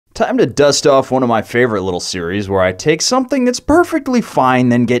Time to dust off one of my favorite little series where I take something that's perfectly fine,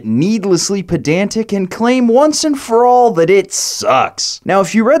 then get needlessly pedantic and claim once and for all that it sucks. Now,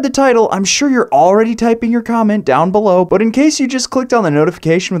 if you read the title, I'm sure you're already typing your comment down below, but in case you just clicked on the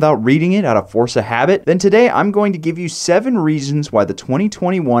notification without reading it out of force of habit, then today I'm going to give you 7 reasons why the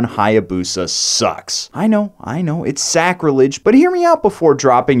 2021 Hayabusa sucks. I know, it's sacrilege, but hear me out before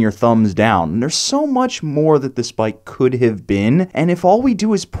dropping your thumbs down. There's so much more that this bike could have been, and if all we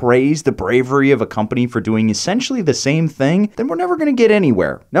do is praise the bravery of a company for doing essentially the same thing, then we're never going to get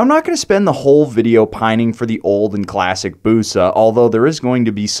anywhere. Now, I'm not going to spend the whole video pining for the old and classic Busa, although there is going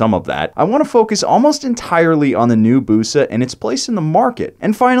to be some of that. I want to focus almost entirely on the new Busa and its place in the market.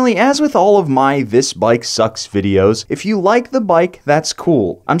 And finally, as with all of my This Bike Sucks videos, if you like the bike, that's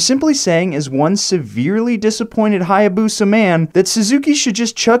cool. I'm simply saying, as one severely disappointed Hayabusa man, that Suzuki should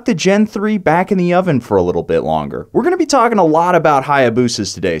just chuck the Gen 3 back in the oven for a little bit longer. We're going to be talking a lot about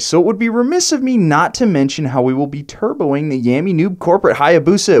Hayabusas today, so it would be remiss of me not to mention how we will be turboing the Yammie Noob corporate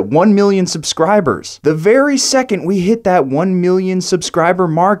Hayabusa at 1 million subscribers. The very second we hit that 1 million subscriber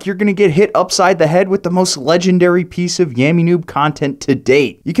mark, you're going to get hit upside the head with the most legendary piece of Yammie Noob content to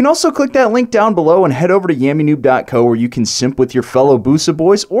date. You can also click that link down below and head over to yammieNoob.co where you can simp with your fellow Busa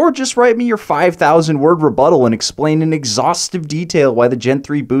boys, or just write me your 5,000 word rebuttal and explain in exhaustive detail why the Gen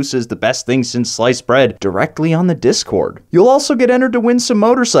 3 Busa is the best thing since sliced bread directly on the Discord. You'll also get entered to win some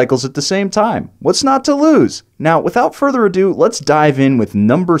motorcycles at the same time. What's not to lose? Now, without further ado, let's dive in with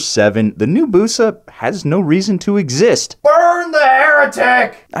number 7. The new Busa has no reason to exist. Burn the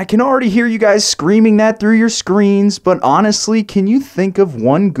heretic! I can already hear you guys screaming that through your screens, but honestly, can you think of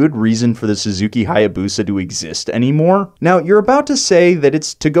one good reason for the Suzuki Hayabusa to exist anymore? Now, you're about to say that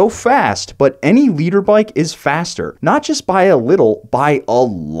it's to go fast, but any leader bike is faster. Not just by a little, by a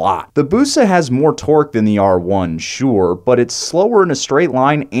lot. The Busa has more torque than the R1, sure, but it's slower in a straight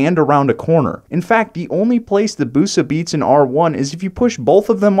line and around a corner. In fact, the only place the Busa beats an R1 is if you push both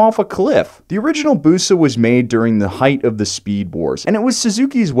of them off a cliff. The original Busa was made during the height of the Speed Wars, and it was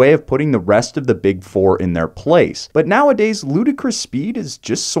Suzuki's way of putting the rest of the big four in their place. But nowadays, ludicrous speed is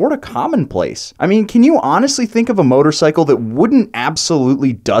just sort of commonplace. I mean, can you honestly think of a motorcycle that wouldn't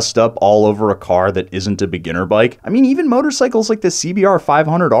absolutely dust up all over a car that isn't a beginner bike? I mean, even motorcycles like the CBR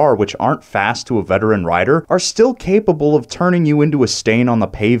 500R, which aren't fast to a veteran rider, are still capable of turning you into a stain on the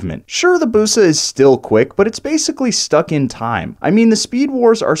pavement. Sure, the Busa is still quick, but it's basically stuck in time. I mean, the Speed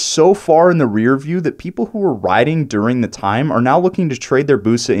Wars are so far in the rear view that people who were riding during the time are now looking to trade their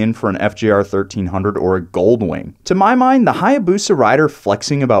Busa in for an FJR 1300 or a Goldwing. To my mind, the Hayabusa rider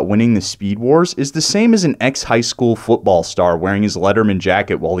flexing about winning the Speed Wars is the same as an ex-high school football star wearing his Letterman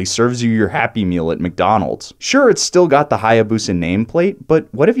jacket while he serves you your Happy Meal at McDonald's. Sure, it's still got the Hayabusa nameplate,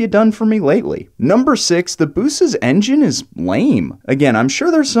 but what have you done for me lately? Number 6, the Busa's engine is lame. Again, I'm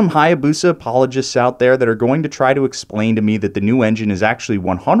sure there's some Hayabusa apologists out there that are going to try to explain to me that the new engine is actually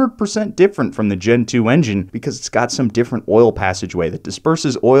 100% different from the Gen 2 engine because it's got some different oil passageway that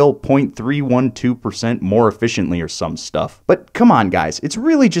disperses oil 0.312% more efficiently or some stuff. But come on guys, it's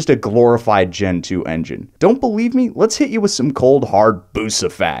really just a glorified Gen 2 engine. Don't believe me? Let's hit you with some cold hard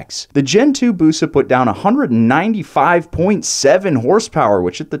Busa facts. The Gen 2 Busa put down 195.7 horsepower,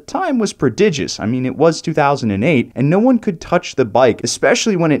 which at the time was prodigious. I mean, it was 2008, and no one could touch the bike,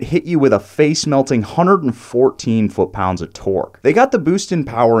 especially when it hit you with a face-melting 114 foot-pounds of torque. They got the boost in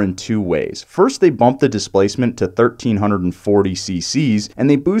power in 2 ways. First, they bumped the displacement to 1340 cc's, and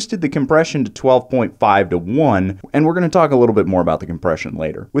they boosted the compression to 12.5 to 1, and we're going to talk a little bit more about the compression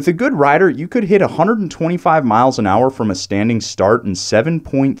later. With a good rider, you could hit 125 miles an hour from a standing start in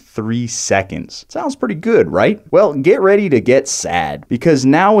 7.3 seconds. Sounds pretty good, right? Well, get ready to get sad, because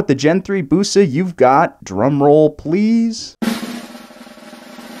now with the Gen 3 Busa, you've got, drumroll please,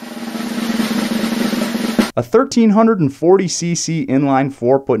 a 1340cc inline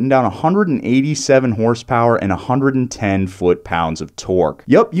 4 putting down 187 horsepower and 110 foot-pounds of torque.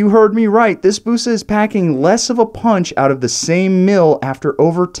 Yup, you heard me right. This Busa is packing less of a punch out of the same mill after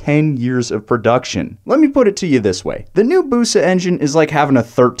over 10 years of production. Let me put it to you this way. The new Busa engine is like having a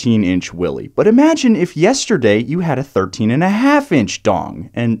 13-inch willy, but imagine if yesterday you had a 13.5-inch dong.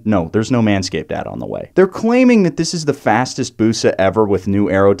 And no, there's no Manscaped ad on the way. They're claiming that this is the fastest Busa ever with new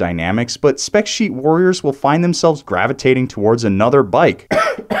aerodynamics, but spec sheet warriors will find themselves gravitating towards another bike.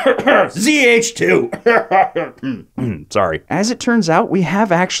 ZH2. Sorry. As it turns out, we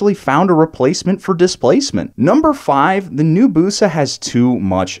have actually found a replacement for displacement. Number 5, the new Busa has too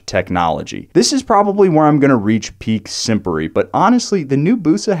much technology. This is probably where I'm gonna reach peak simpery, but honestly, the new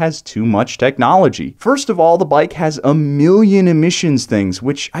Busa has too much technology. First of all, the bike has a million emissions things,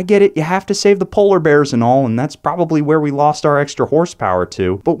 which I get it, you have to save the polar bears and all, and that's probably where we lost our extra horsepower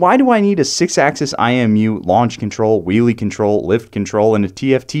to. But why do I need a 6-axis IMU, launch control, wheelie control, lift control, and a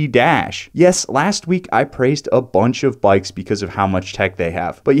TFT dash? Yes, last week I praised a bunch of bikes because of how much tech they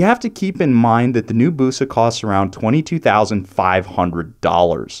have, but you have to keep in mind that the new Busa costs around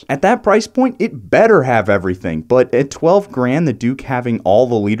 $22,500. At that price point, it better have everything, but at 12 grand, the Duke having all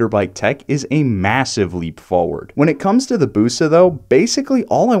the leader bike tech is a massive leap forward. When it comes to the Busa though, basically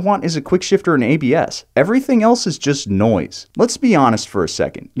all I want is a quick shifter and ABS. Everything else is just noise. Let's be honest for a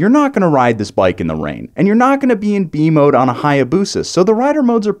second. You're not going to ride this bike in the rain, and you're not going to be in B mode on a Hayabusa, so the rider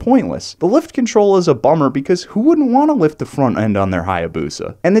modes are pointless. The lift control is a bummer because who wouldn't want to lift the front end on their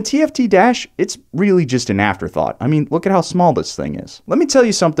Hayabusa? And the TFT dash, it's really just an afterthought. I mean, look at how small this thing is. Let me tell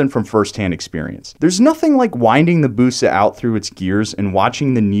you something from first-hand experience. There's nothing like winding the Busa out through its gears and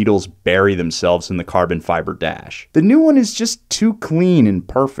watching the needles bury themselves in the carbon fiber dash. The new one is just too clean and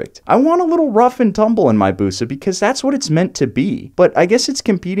perfect. I want a little rough and tumble in my Busa because that's what it's meant to be. But I guess it's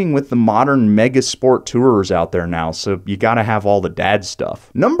competing with the modern mega sport tourers out there now, so you gotta have all the dad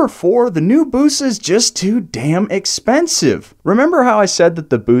stuff. Number 4, the new Busa is just too damn expensive. Remember how I said that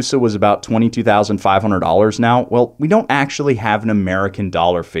the Busa was about $22,500 now? Well, we don't actually have an American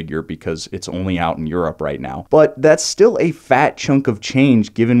dollar figure because it's only out in Europe right now. But that's still a fat chunk of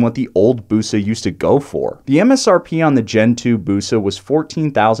change given what the old Busa used to go for. The MSRP on the Gen 2 Busa was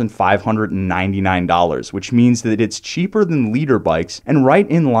 $14,599, which means that it's cheaper than leader bikes and right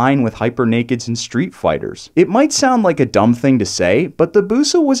in line with hyper nakeds and street fighters. It might sound like a dumb thing to say, but the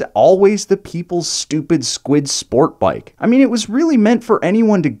Busa was always the people's stupid squid sport bike. I mean, it was really meant for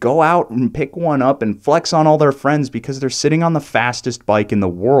anyone to go out and pick one up and flex on all their friends because they're sitting on the fastest bike in the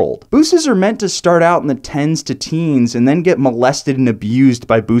world. Busas are meant to start out in the 10s to teens and then get molested and abused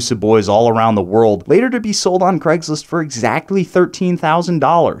by Busa boys all around the world, later to be sold on Craigslist for exactly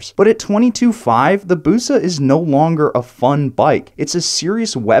 $13,000. But at $22,500, the Busa is no longer a fun bike. It's a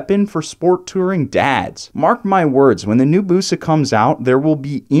serious weapon for sport touring dads. Mark my words, when the new Busa comes out, there will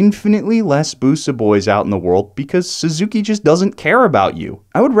be infinitely less Busa boys out in the world because Suzuki just doesn't care about you.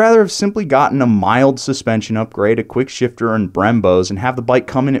 I would rather have simply gotten a mild suspension upgrade, a quick shifter, and Brembos and have the bike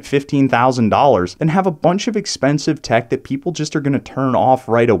come in at $15,000 than have a bunch of expensive tech that people just are going to turn off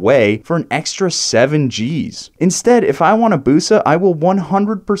right away for an extra 7 Gs. Instead, if I want a Busa, I will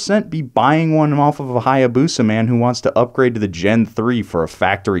 100% be buying one off of a Hayabusa man who wants to upgrade to the Gen 3 for a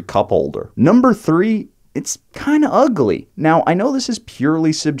factory cup holder. Number 3, it's kind of ugly. Now, I know this is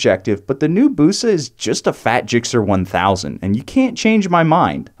purely subjective, but the new Busa is just a fat Gixxer 1000, and you can't change my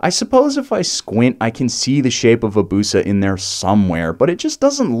mind. I suppose if I squint, I can see the shape of a Busa in there somewhere, but it just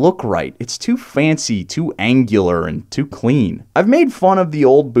doesn't look right. It's too fancy, too angular, and too clean. I've made fun of the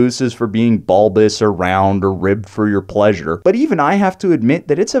old Busas for being bulbous or round or ribbed for your pleasure, but even I have to admit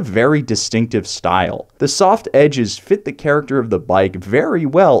that it's a very distinctive style. The soft edges fit the character of the bike very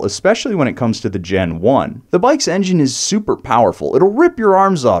well, especially when it comes to the Gen 1. The bike's engine is super powerful. It'll rip your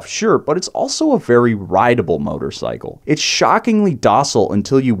arms off, sure, but it's also a very rideable motorcycle. It's shockingly docile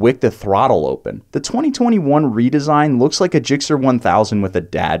until you wick the throttle open. The 2021 redesign looks like a Gixxer 1000 with a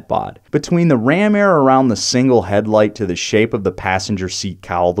dad bod. Between the ram air around the single headlight to the shape of the passenger seat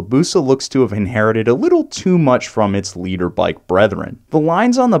cowl, the Busa looks to have inherited a little too much from its leader bike brethren. The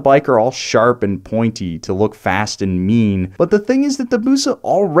lines on the bike are all sharp and pointy to look fast and mean, but the thing is that the Busa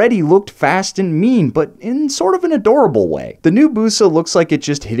already looked fast and mean, but in sort of an adorable way. The new Busa looks like it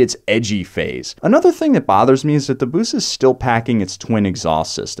just hit its edgy phase. Another thing that bothers me is that the Busa is still packing its twin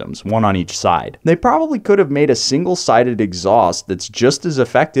exhaust systems, one on each side. They probably could have made a single-sided exhaust that's just as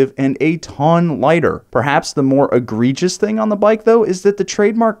effective and a ton lighter. Perhaps the more egregious thing on the bike though is that the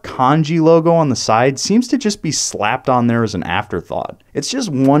trademark kanji logo on the side seems to just be slapped on there as an afterthought. It's just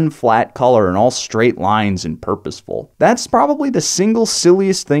one flat color and all straight lines and purposeful. That's probably the single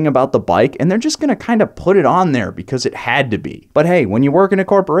silliest thing about the bike, and they're just gonna kind of put it on there because it had to be. But hey, when you work in a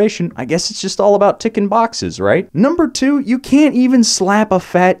corporation, I guess it's just all about ticking boxes, right? Number 2, you can't even slap a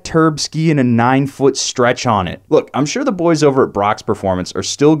fat turb ski and a 9-foot stretch on it. Look, I'm sure the boys over at Brock's Performance are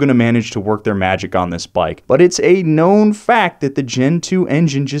still gonna manage to work their magic on this bike, but it's a known fact that the Gen 2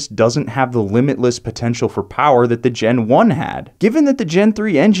 engine just doesn't have the limitless potential for power that the Gen 1 had. Given that the Gen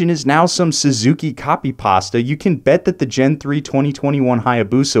 3 engine is now some Suzuki copy pasta, you can bet that the Gen 3 2021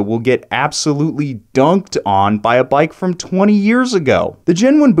 Hayabusa will get absolutely dunked on by a bike from 20 years ago. The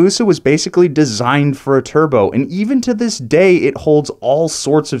Gen 1 Busa was basically designed for a turbo, and even to this day it holds all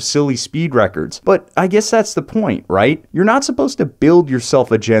sorts of silly speed records. But I guess that's the point, right? You're not supposed to build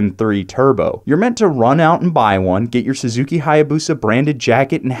yourself a Gen 3 turbo. You're meant to run out and buy one, get your Suzuki Hayabusa branded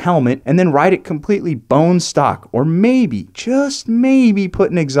jacket and helmet, and then ride it completely bone stock, or maybe, just maybe,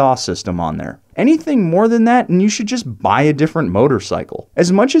 put an exhaust system on there. Anything more than that, and you should just buy a different motorcycle.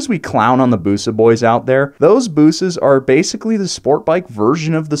 As much as we clown on the Busa boys out there, those Busas are basically the sport bike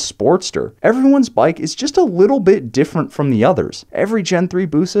version of the Sportster. Everyone's bike is just a little bit different from the others. Every Gen 3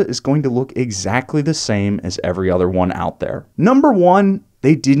 Busa is going to look exactly the same as every other one out there. Number one,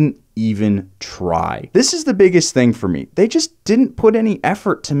 they didn't even try. This is the biggest thing for me. They just didn't put any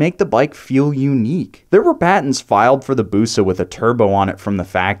effort to make the bike feel unique. There were patents filed for the Busa with a turbo on it from the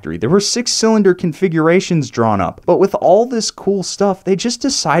factory. There were 6-cylinder configurations drawn up. But with all this cool stuff, they just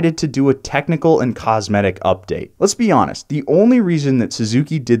decided to do a technical and cosmetic update. Let's be honest, the only reason that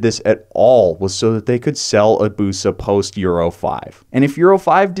Suzuki did this at all was so that they could sell a Busa post Euro 5. And if Euro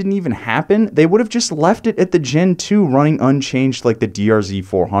 5 didn't even happen, they would have just left it at the Gen 2 running unchanged like the DRZ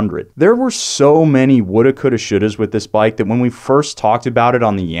 400. There were so many woulda, coulda, shouldas with this bike that when we first talked about it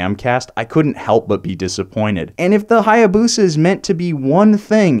on the Yammcast, I couldn't help but be disappointed. And if the Hayabusa is meant to be one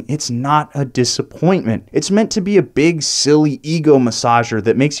thing, it's not a disappointment. It's meant to be a big, silly ego massager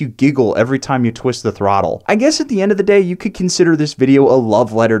that makes you giggle every time you twist the throttle. I guess at the end of the day, you could consider this video a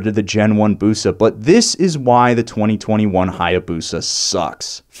love letter to the Gen 1 Busa, but this is why the 2021 Hayabusa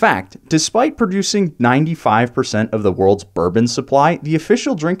sucks. Fact, despite producing 95% of the world's bourbon supply, the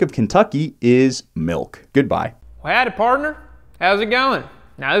official drink of Kentucky is milk. Goodbye. Well, howdy, partner. How's it going?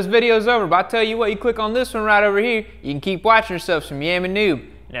 Now this video's over, but I tell you what, you click on this one right over here, you can keep watching yourself some Yammie Noob.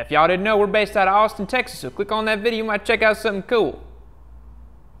 And if y'all didn't know, we're based out of Austin, Texas, so click on that video, you might check out something cool.